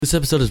This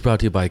episode is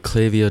brought to you by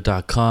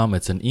Klaviyo.com.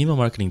 It's an email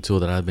marketing tool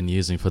that I've been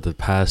using for the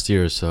past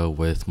year or so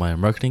with my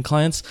marketing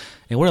clients.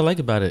 And what I like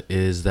about it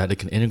is that it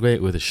can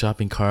integrate with a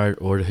shopping cart,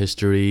 order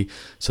history,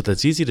 so that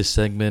it's easy to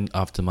segment,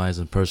 optimize,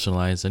 and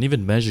personalize, and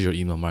even measure your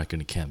email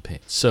marketing campaign.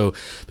 So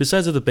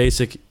besides the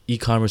basic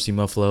e-commerce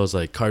email flows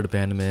like cart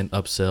abandonment,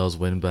 upsells,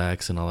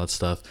 winbacks, and all that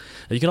stuff,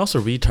 you can also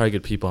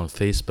retarget people on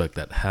Facebook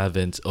that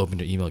haven't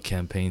opened your email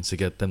campaigns to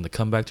get them to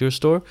come back to your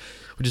store,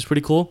 which is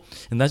pretty cool.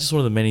 And that's just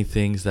one of the many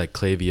things that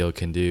Klaviyo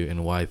can do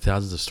and why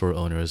thousands of store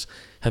owners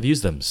have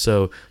used them.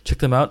 So check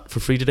them out for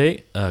free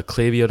today,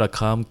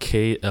 Klaviyo.com,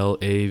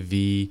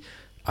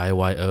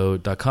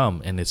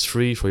 Klaviyo.com, and it's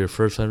free for your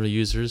first 100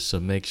 users, so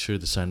make sure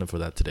to sign up for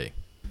that today.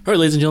 All right,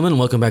 ladies and gentlemen,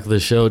 welcome back to the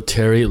show.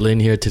 Terry Lin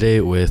here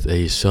today with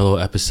a solo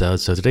episode.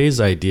 So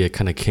today's idea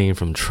kind of came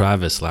from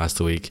Travis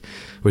last week,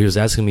 where he was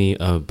asking me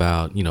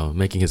about,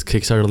 making his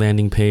Kickstarter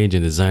landing page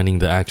and designing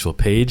the actual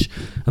page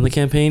on the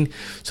campaign.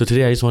 So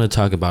today I just want to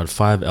talk about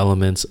 5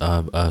 elements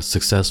of a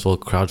successful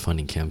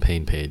crowdfunding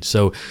campaign page.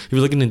 So if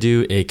you're looking to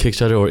do a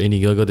Kickstarter or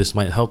Indiegogo, this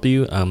might help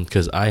you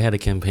because I had a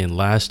campaign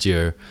last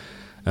year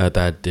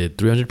that did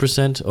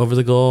 300% over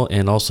the goal,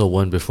 and also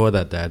one before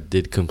that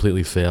did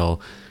completely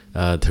fail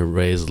to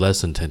raise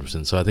less than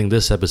 10%. So I think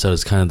this episode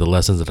is kind of the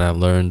lessons that I've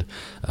learned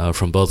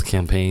from both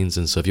campaigns.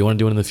 And so if you want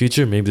to do it in the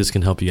future, maybe this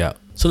can help you out.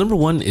 So number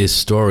 1 is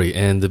story.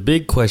 And the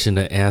big question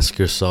to ask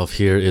yourself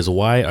here is,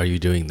 why are you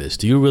doing this?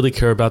 Do you really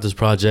care about this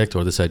project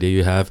or this idea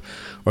you have?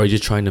 Or are you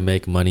just trying to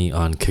make money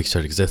on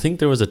Kickstarter? Because I think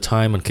there was a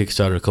time on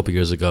Kickstarter a couple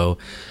years ago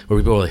where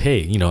people were like,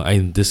 hey,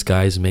 this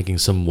guy's making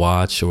some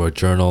watch or a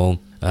journal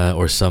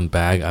or some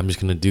bag. I'm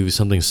just going to do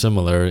something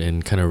similar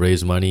and kind of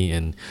raise money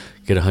and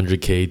get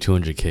 100K,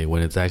 200K,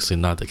 when it's actually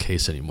not the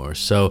case anymore.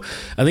 So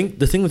I think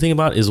the thing to think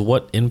about is,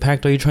 what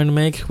impact are you trying to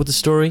make with the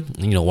story?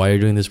 Why are you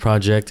doing this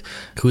project?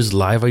 Whose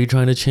life are you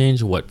trying to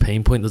change? What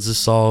pain point does this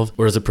solve?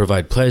 Or does it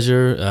provide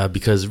pleasure?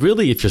 Because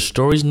really, if your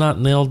story's not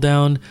nailed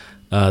down,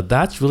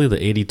 that's really the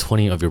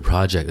 80-20 of your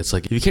project. It's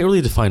like, if you can't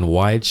really define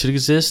why it should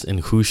exist and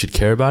who should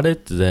care about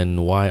it,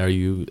 then why are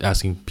you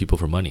asking people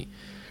for money?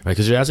 Right?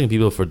 Because you're asking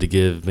people to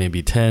give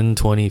maybe $10,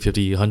 $20,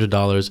 $50,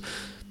 $100,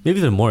 maybe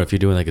even more if you're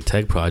doing like a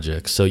tech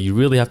project. So you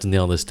really have to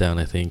nail this down,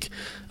 I think,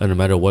 no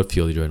matter what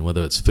field you're in,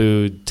 whether it's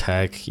food,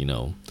 tech,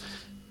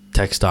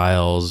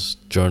 textiles,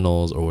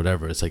 journals, or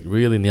whatever. It's like,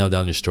 really nail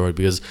down your story,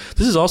 because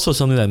this is also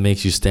something that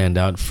makes you stand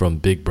out from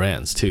big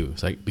brands too.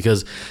 It's like,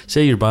 because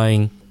say you're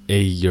buying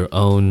your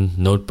own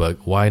notebook,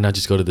 why not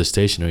just go to the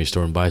stationery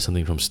store and buy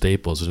something from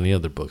Staples or any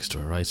other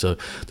bookstore, right? So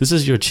this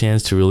is your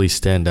chance to really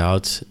stand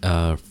out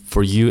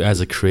for you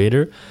as a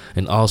creator,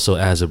 and also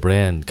as a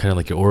brand, kind of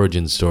like your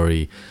origin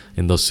story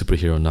in those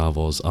superhero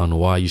novels on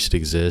why you should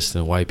exist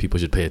and why people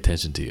should pay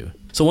attention to you.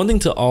 So one thing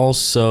to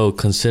also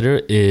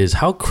consider is,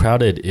 how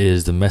crowded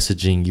is the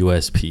messaging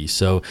USP?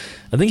 So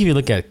I think if you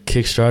look at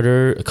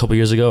Kickstarter a couple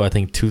years ago, I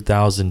think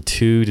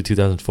 2002 to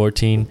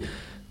 2014,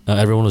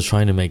 everyone was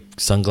trying to make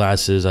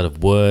sunglasses out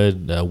of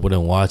wood,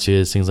 wooden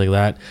watches, things like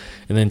that.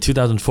 And then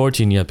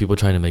 2014, you have people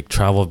trying to make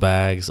travel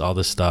bags, all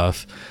this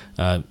stuff,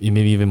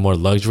 maybe even more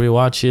luxury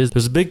watches.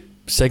 There's a big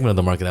segment of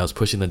the market that was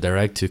pushing the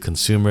direct to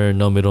consumer,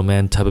 no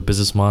middleman type of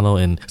business model.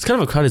 And it's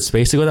kind of a crowded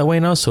space to go that way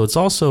now. So it's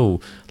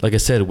also, like I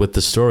said, with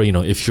the story,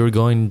 if you're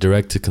going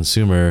direct to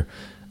consumer,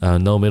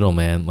 no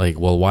middleman,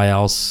 why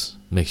else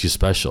makes you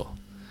special?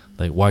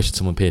 Why should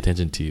someone pay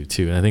attention to you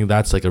too? And I think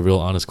that's like a real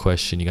honest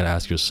question you got to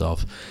ask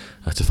yourself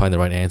to find the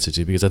right answer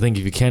to, because I think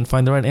if you can't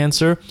find the right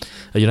answer,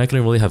 you're not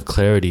going to really have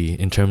clarity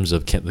in terms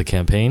of the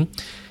campaign.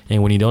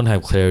 And when you don't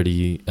have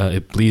clarity,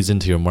 it bleeds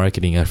into your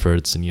marketing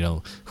efforts and,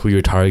 who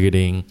you're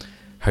targeting,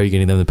 how are you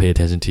getting them to pay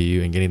attention to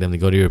you, and getting them to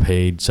go to your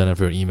page, sign up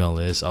for your email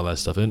list, all that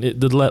stuff. And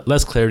the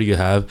less clarity you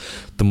have,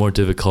 the more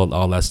difficult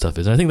all that stuff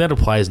is. And I think that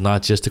applies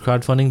not just to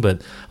crowdfunding,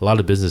 but a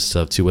lot of business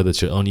stuff too, whether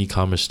it's your own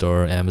e-commerce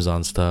store,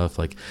 Amazon stuff.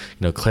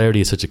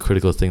 Clarity is such a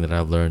critical thing that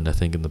I've learned, I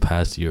think, in the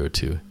past year or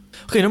two.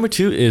 Okay, number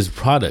 2 is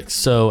products.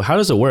 So how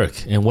does it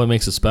work and what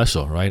makes it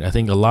special, right? I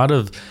think a lot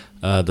of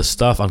the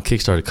stuff on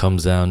Kickstarter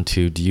comes down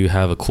to, do you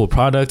have a cool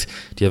product?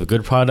 Do you have a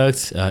good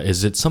product?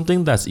 Is it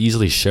something that's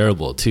easily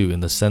shareable too, in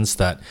the sense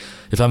that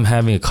if I'm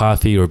having a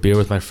coffee or beer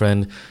with my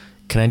friend,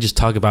 can I just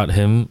talk about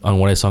him on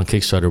what I saw on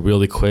Kickstarter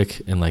really quick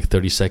in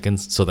 30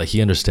 seconds so that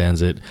he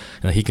understands it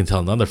and that he can tell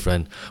another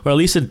friend? Or at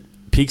least it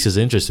piques his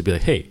interest to be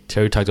like, hey,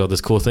 Terry talked about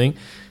this cool thing.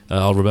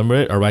 I'll remember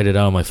it or write it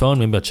out on my phone.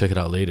 Maybe I'll check it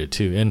out later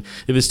too. And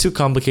if it's too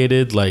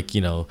complicated, if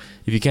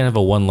you can't have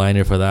a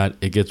one-liner for that,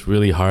 it gets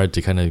really hard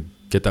to kind of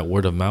get that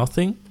word of mouth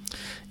thing.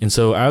 And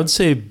so I would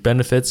say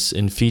benefits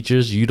and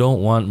features, you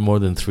don't want more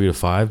than 3 to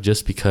 5,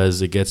 just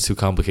because it gets too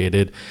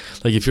complicated.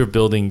 If you're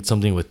building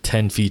something with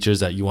 10 features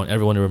that you want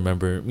everyone to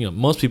remember,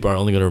 most people are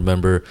only going to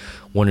remember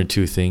 1 or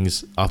 2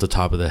 things off the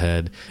top of the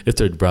head if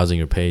they're browsing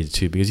your page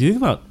too. Because you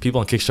think about people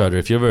on Kickstarter,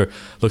 if you ever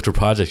looked for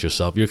projects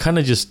yourself, you're kind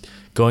of just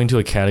going to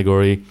a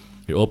category,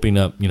 you're opening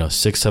up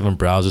 6-7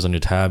 browsers on your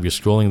tab, you're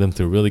scrolling them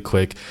through really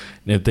quick,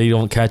 and if they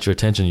don't catch your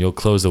attention, you'll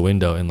close the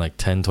window in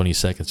 10-20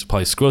 seconds. You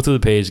probably scroll through the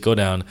page, go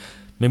down,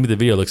 maybe the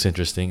video looks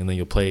interesting, and then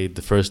you'll play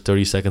the first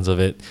 30 seconds of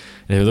it.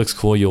 And if it looks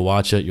cool, you'll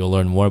watch it, you'll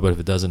learn more. But if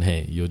it doesn't,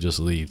 hey, you'll just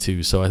leave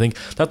too. So I think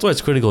that's why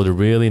it's critical to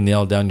really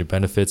nail down your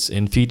benefits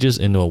and features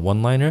into a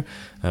one-liner,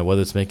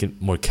 whether it's making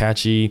it more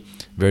catchy,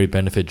 very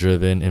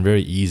benefit-driven, and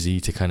very easy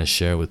to kind of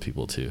share with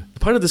people too.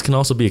 Part of this can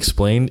also be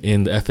explained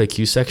in the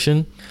FAQ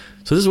section.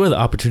 So this is where the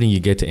opportunity you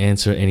get to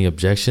answer any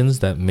objections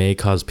that may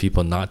cause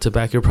people not to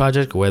back your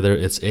project, whether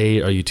it's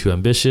A, are you too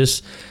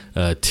ambitious?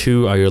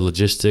 2, are your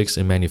logistics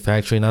and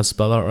manufacturing not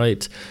spelled out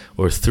right?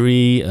 Or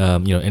 3,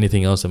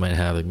 anything else they might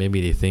have, like maybe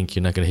they think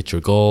you're not going to hit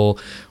your goal,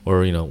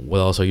 or, what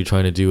else are you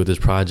trying to do with this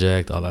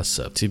project? All that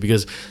stuff too.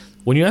 Because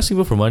when you're asking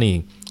people for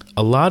money,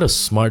 a lot of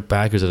smart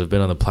backers that have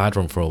been on the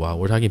platform for a while,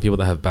 we're talking people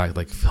that have backed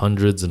like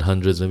hundreds and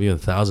hundreds, maybe even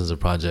thousands of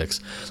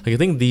projects. Like I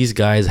think these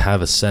guys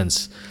have a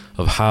sense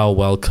of how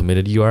well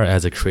committed you are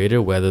as a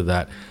creator, whether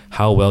that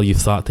how well you've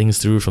thought things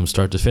through from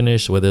start to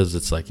finish, whether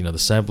it's like, the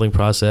sampling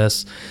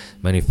process,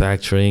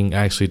 manufacturing,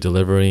 actually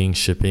delivering,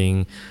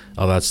 shipping,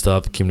 all that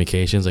stuff,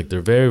 communications. Like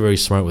they're very, very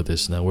smart with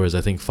this now. Whereas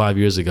I think 5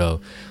 years ago,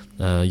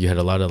 you had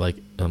a lot of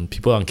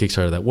people on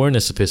Kickstarter that weren't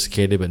as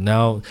sophisticated, but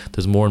now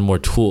there's more and more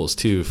tools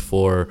too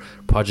for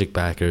project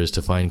backers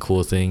to find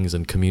cool things,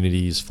 and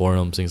communities,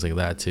 forums, things like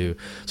that too.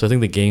 So I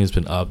think the game's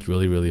been upped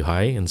really, really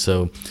high. And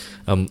so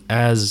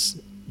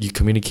as you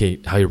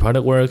communicate how your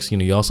product works,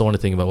 you also want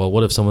to think about, well,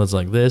 what if someone's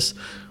like this?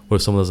 What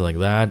if someone's like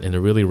that? And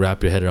to really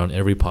wrap your head around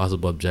every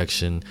possible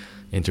objection,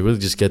 and to really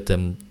just get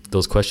them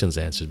those questions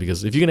answered.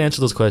 Because if you can answer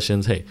those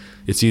questions, hey,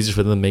 it's easier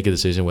for them to make a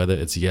decision whether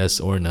it's yes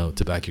or no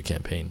to back your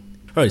campaign.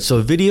 All right,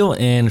 so video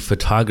and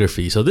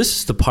photography. So this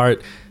is the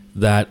part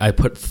that I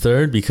put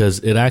third because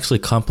it actually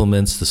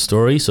complements the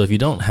story. So if you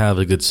don't have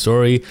a good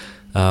story,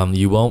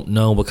 you won't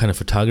know what kind of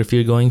photography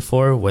you're going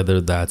for, whether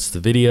that's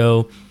the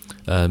video,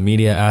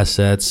 media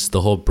assets,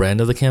 the whole brand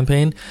of the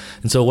campaign.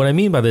 And so what I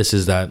mean by this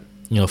is that,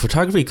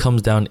 photography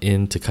comes down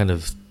into kind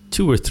of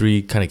 2 or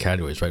 3 kind of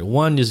categories, right?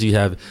 One is you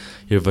have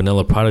your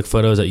vanilla product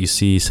photos that you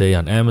see, say,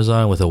 on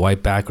Amazon with a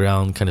white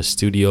background, kind of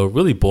studio,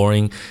 really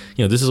boring.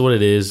 This is what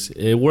it is.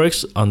 It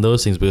works on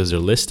those things because they're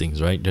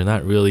listings, right? They're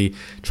not really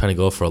trying to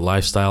go for a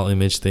lifestyle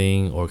image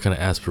thing or kind of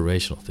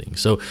aspirational thing.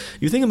 So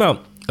you think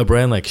about a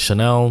brand like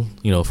Chanel,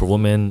 for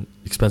women,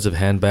 expensive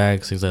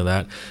handbags, things like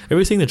that.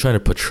 Everything they're trying to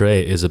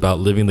portray is about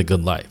living the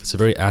good life. It's a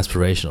very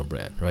aspirational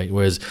brand, right?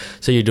 Whereas,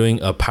 say you're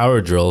doing a power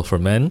drill for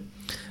men,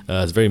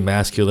 it's very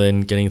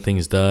masculine, getting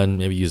things done.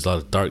 Maybe use a lot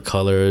of dark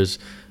colors,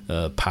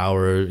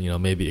 power,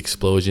 maybe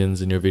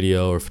explosions in your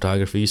video or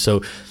photography.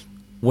 So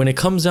when it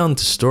comes down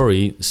to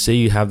story, say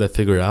you have that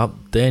figured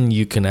out, then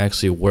you can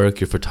actually work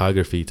your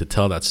photography to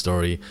tell that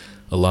story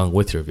along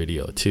with your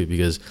video too.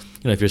 Because,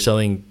 if you're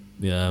selling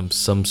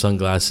some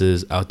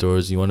sunglasses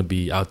outdoors, you want to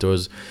be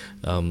outdoors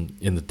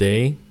in the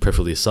day,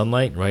 preferably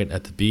sunlight, right,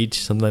 at the beach,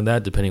 something like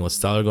that, depending what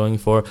style you're going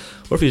for.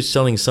 Or if you're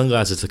selling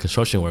sunglasses to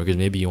construction workers,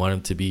 maybe you want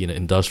them to be in an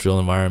industrial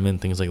environment,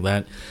 things like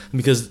that. And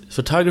because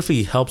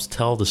photography helps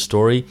tell the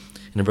story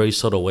in a very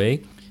subtle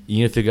way, you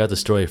need to figure out the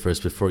story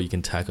first before you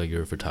can tackle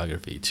your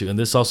photography too. And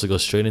this also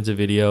goes straight into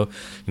video.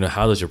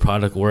 How does your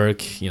product work?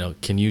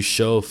 Can you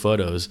show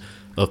photos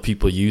of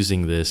people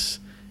using this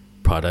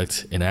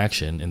product in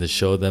action, and to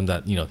show them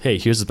that, hey,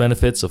 here's the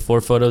benefits of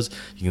 4 photos.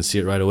 You can see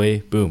it right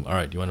away. Boom. All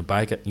right, you want to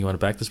back it? You want to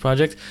back this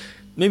project?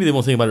 Maybe they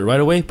won't think about it right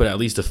away, but at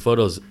least the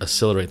photos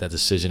accelerate that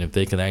decision if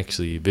they can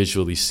actually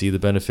visually see the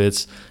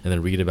benefits and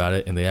then read about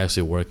it, and they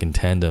actually work in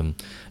tandem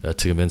to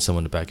convince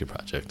someone to back your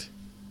project.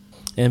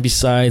 And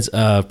besides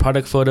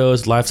product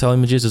photos, lifestyle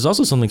images, there's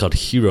also something called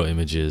hero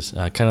images,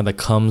 kind of that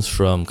comes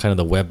from kind of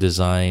the web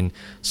design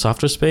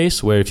software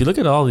space, where if you look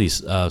at all these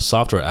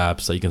software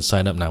apps that you can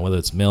sign up now, whether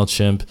it's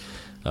MailChimp,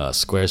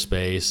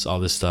 Squarespace, all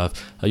this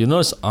stuff, you'll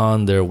notice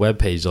on their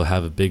webpage they'll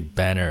have a big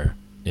banner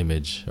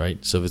image,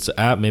 right? So if it's an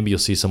app, maybe you'll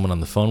see someone on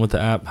the phone with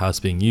the app, how it's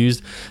being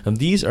used. And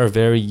these are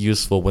very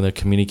useful when they're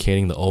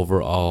communicating the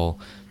overall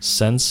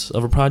sense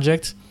of a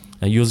project.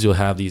 And usually you'll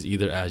have these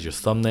either as your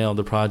thumbnail of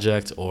the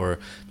project, or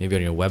maybe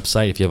on your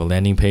website if you have a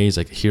landing page,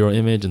 like a hero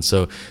image. And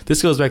so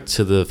this goes back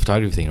to the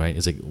photography thing, right?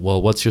 It's like,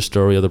 well, what's your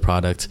story of the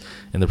product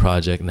and the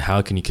project, and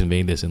how can you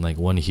convey this in like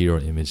one hero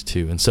image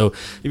too? And so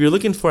if you're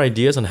looking for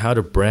ideas on how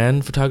to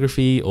brand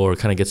photography or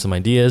kind of get some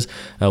ideas,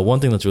 one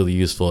thing that's really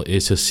useful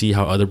is to see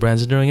how other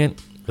brands are doing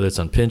it, whether it's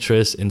on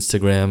Pinterest,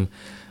 Instagram,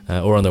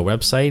 or on their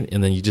website.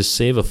 And then you just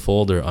save a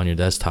folder on your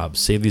desktop,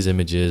 save these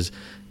images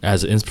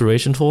as an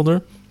inspiration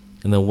folder.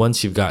 And then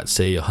once you've got,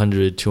 say,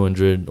 100,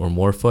 200 or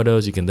more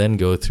photos, you can then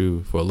go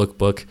through for a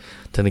lookbook,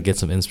 tend to get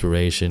some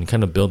inspiration,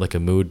 kind of build like a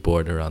mood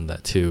board around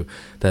that too,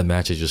 that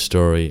matches your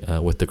story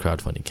with the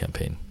crowdfunding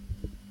campaign.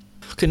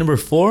 Okay, number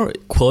 4,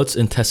 quotes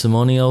and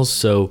testimonials.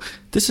 So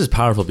this is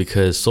powerful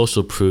because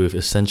social proof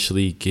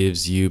essentially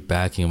gives you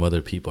backing of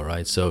other people,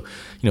 right? So,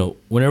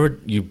 whenever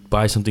you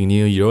buy something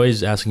new, you're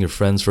always asking your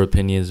friends for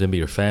opinions, maybe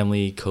your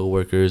family,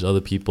 coworkers,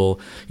 other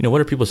people.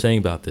 What are people saying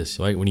about this,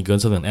 right? When you go to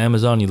something on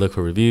Amazon, you look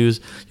for reviews,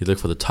 you look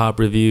for the top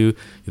review,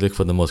 you look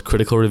for the most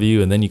critical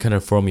review, and then you kind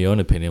of form your own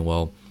opinion.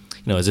 Well,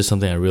 is this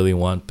something I really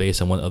want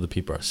based on what other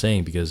people are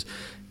saying? Because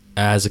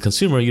as a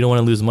consumer, you don't want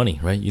to lose money,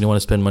 right? You don't want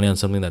to spend money on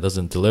something that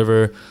doesn't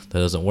deliver, that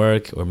doesn't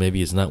work, or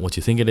maybe it's not what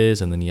you think it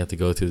is, and then you have to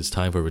go through this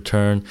time for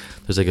return.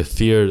 There's like a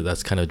fear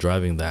that's kind of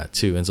driving that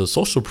too. And so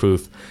social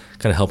proof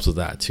kind of helps with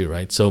that too,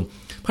 right? So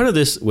part of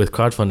this with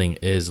crowdfunding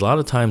is a lot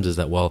of times is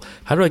that, well,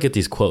 how do I get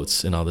these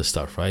quotes and all this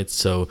stuff, right?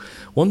 So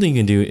one thing you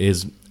can do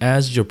is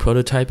as you're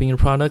prototyping your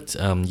product,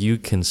 you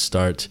can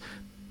start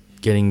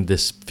getting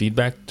this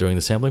feedback during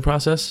the sampling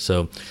process.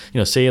 So,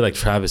 say like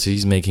Travis,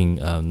 he's making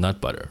nut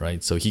butter,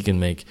 right? So he can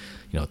make,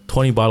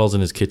 20 bottles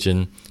in his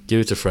kitchen, give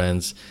it to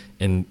friends,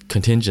 and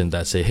contingent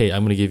that say, hey,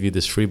 I'm going to give you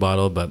this free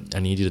bottle, but I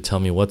need you to tell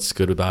me what's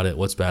good about it,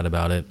 what's bad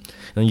about it.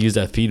 And then use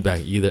that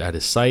feedback either at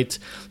his site,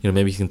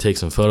 maybe he can take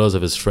some photos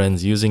of his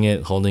friends using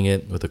it, holding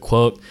it with a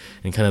quote,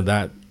 and kind of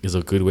that is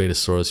a good way to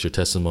source your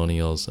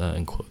testimonials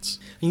and quotes.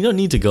 And you don't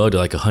need to go to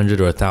like 100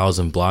 or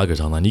 1,000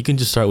 bloggers online. You can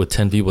just start with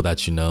 10 people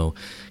that you know.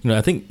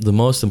 I think the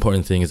most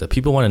important thing is that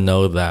people want to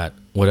know that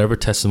whatever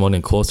testimony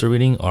and quotes they're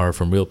reading are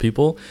from real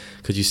people,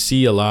 because you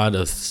see a lot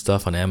of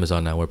stuff on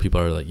Amazon now where people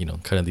are like,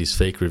 kind of these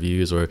fake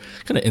reviews or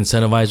kind of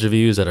incentivized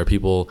reviews that are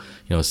people,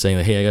 saying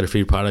that, hey, I got a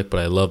free product, but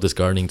I love this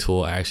gardening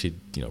tool. I actually,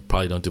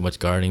 probably don't do much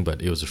gardening,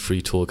 but it was a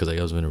free tool because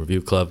I was in a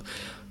review club,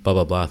 blah,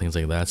 blah, blah, things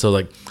like that. So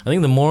like, I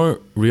think the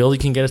more real you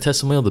can get a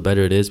testimonial, the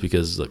better it is,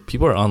 because like,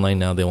 people are online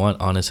now. They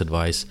want honest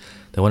advice.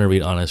 They want to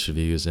read honest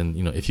reviews. And,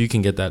 if you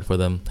can get that for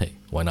them, hey,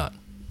 why not?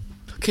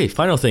 Okay,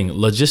 final thing,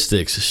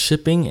 logistics,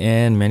 shipping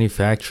and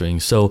manufacturing.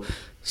 So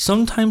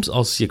sometimes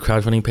I'll see a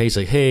crowdfunding page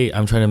like, hey,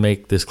 I'm trying to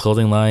make this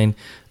clothing line.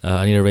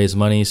 I need to raise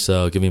money,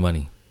 so give me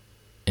money.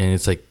 And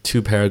it's like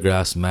 2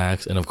 paragraphs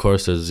max. And of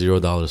course, there's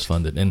 $0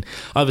 funded. And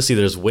obviously,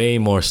 there's way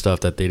more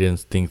stuff that they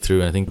didn't think through.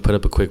 And I think put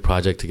up a quick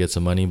project to get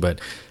some money. But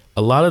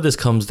a lot of this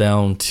comes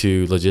down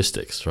to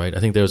logistics, right? I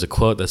think there was a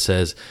quote that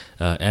says,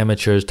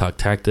 amateurs talk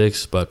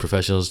tactics, but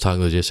professionals talk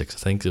logistics. I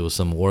think it was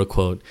some war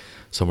quote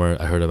somewhere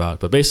I heard about.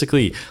 But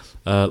basically,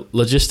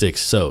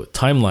 logistics. So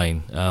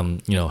timeline,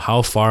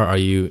 how far are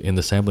you in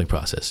the sampling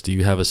process? Do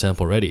you have a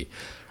sample ready?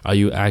 Are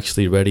you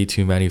actually ready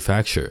to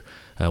manufacture?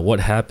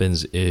 What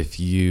happens if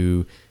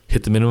you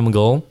hit the minimum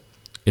goal?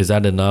 Is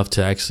that enough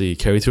to actually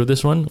carry through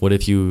this one? What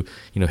if you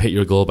hit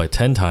your goal by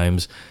 10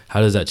 times?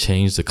 How does that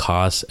change the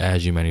cost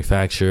as you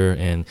manufacture?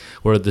 And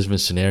what are the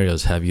different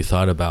scenarios have you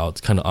thought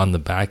about kind of on the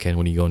back end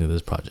when you go into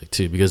this project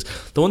too? Because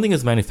the one thing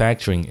with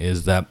manufacturing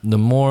is that the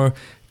more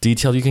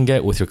detail you can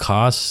get with your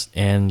costs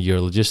and your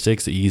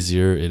logistics, the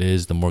easier it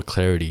is, the more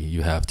clarity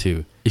you have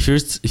too. If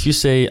you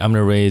say I'm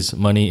going to raise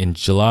money in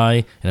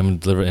July and I'm going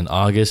to deliver in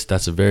August,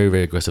 that's a very,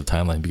 very aggressive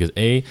timeline, because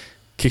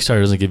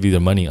Kickstarter doesn't give you the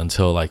money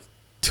until like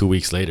 2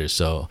 weeks later.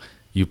 So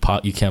you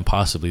can't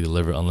possibly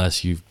deliver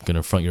unless you're going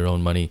to front your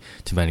own money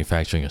to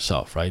manufacturing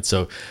yourself, right?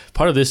 So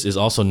part of this is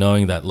also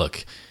knowing that,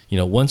 look,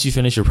 once you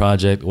finish your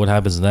project, what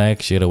happens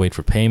next? You got to wait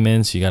for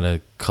payments. You got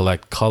to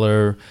collect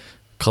colors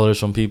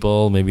from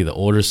people, maybe the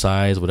order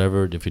size,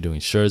 whatever, if you're doing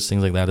shirts,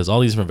 things like that. There's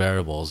all these different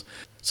variables.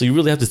 So you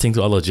really have to think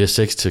through all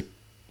logistics to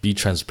be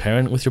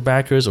transparent with your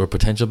backers or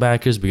potential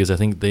backers, because I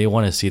think they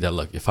want to see that,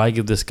 look, if I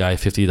give this guy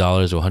 $50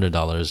 or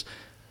 $100,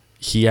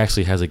 he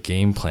actually has a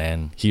game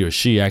plan, he or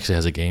she actually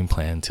has a game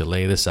plan to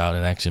lay this out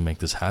and actually make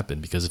this happen.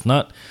 Because if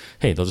not,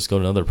 hey, they'll just go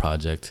to another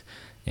project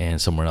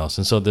and somewhere else.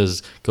 And so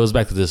this goes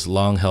back to this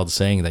long held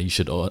saying that you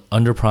should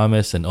under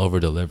promise and over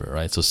deliver,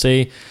 right? So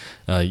say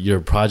your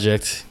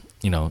project,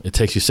 it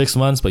takes you 6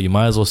 months, but you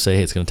might as well say,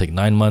 hey, it's going to take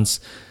 9 months,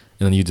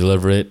 and then you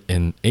deliver it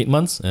in 8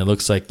 months. And it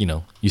looks like,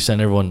 you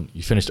send everyone,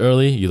 you finished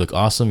early, you look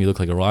awesome, you look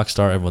like a rock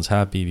star, everyone's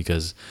happy,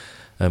 because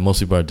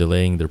most people are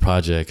delaying their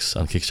projects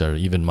on Kickstarter,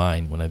 even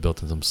mine when I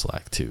built in some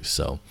Slack too.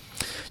 So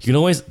you can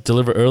always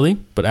deliver early,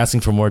 but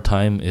asking for more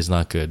time is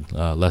not good.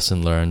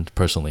 Lesson learned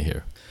personally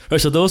here. All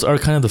right, so those are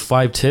kind of the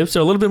 5 tips.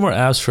 They're a little bit more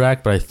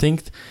abstract, but I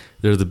think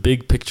they're the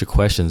big picture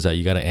questions that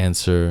you got to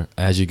answer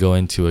as you go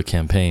into a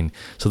campaign.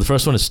 So the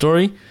first one is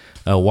story.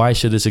 Why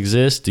should this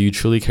exist? Do you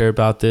truly care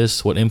about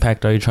this? What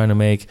impact are you trying to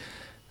make?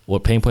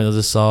 What pain point does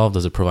it solve?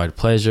 Does it provide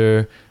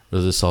pleasure?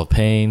 Does it solve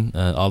pain?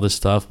 All this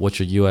stuff.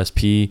 What's your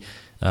USP?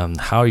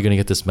 How are you going to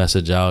get this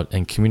message out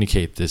and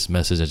communicate this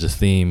message as a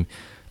theme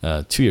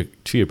to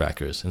your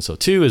backers? And so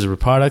 2 is a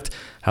product.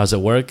 How does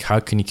it work? How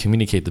can you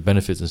communicate the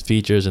benefits and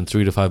features in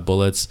 3 to 5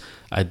 bullets?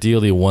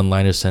 Ideally,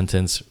 1-liner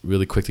sentence,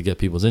 really quick to get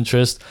people's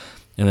interest.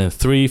 And then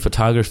 3,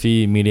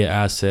 photography, media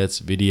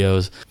assets,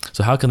 videos.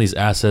 So how can these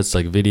assets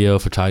like video,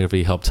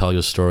 photography help tell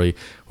your story,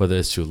 whether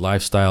it's through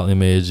lifestyle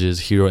images,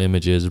 hero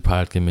images,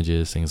 product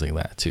images, things like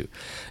that too.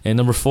 And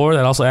number 4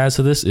 that also adds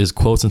to this is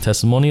quotes and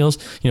testimonials.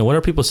 What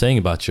are people saying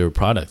about your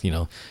product?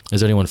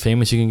 Is there anyone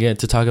famous you can get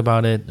to talk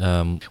about it?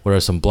 What are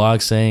some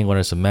blogs saying? What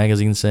are some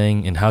magazines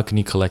saying? And how can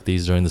you collect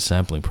these during the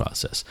sampling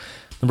process?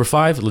 Number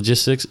 5,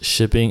 logistics,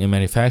 shipping, and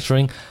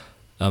manufacturing.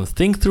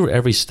 Think through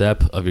every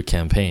step of your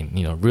campaign.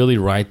 Really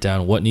write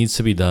down what needs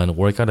to be done,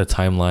 work out a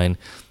timeline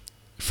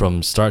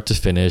from start to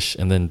finish,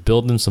 and then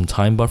build in some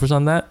time buffers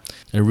on that,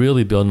 and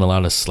really build in a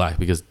lot of slack,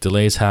 because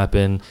delays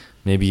happen,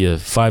 maybe a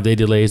 5-day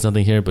delay is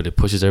nothing here, but it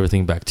pushes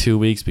everything back 2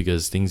 weeks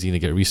because things need to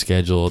get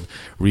rescheduled,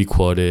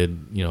 requoted,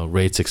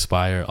 rates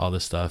expire, all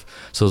this stuff.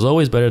 So it's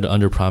always better to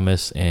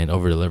underpromise and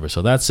overdeliver.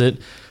 So that's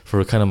it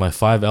for kind of my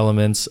 5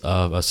 elements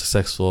of a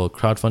successful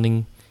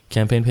crowdfunding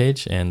campaign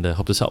page, and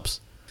hope this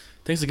helps.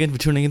 Thanks again for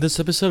tuning in this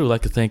episode. We'd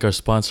like to thank our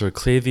sponsor,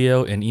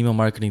 Klaviyo, an email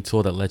marketing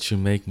tool that lets you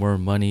make more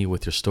money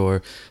with your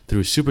store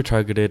through super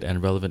targeted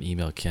and relevant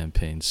email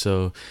campaigns.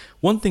 So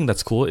one thing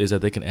that's cool is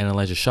that they can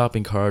analyze your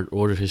shopping cart,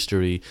 order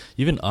history,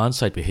 even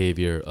on-site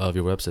behavior of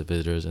your website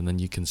visitors, and then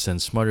you can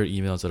send smarter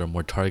emails that are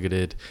more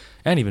targeted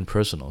and even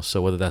personal.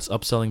 So whether that's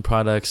upselling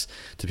products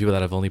to people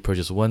that have only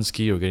purchased one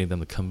SKU or getting them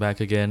to come back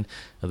again,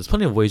 there's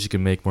plenty of ways you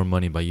can make more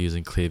money by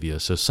using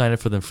Klaviyo. So sign up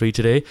for them free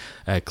today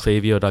at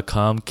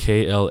klaviyo.com,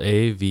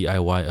 KLAVIYO.com,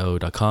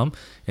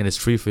 and it's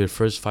free for your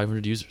first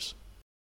 500 users.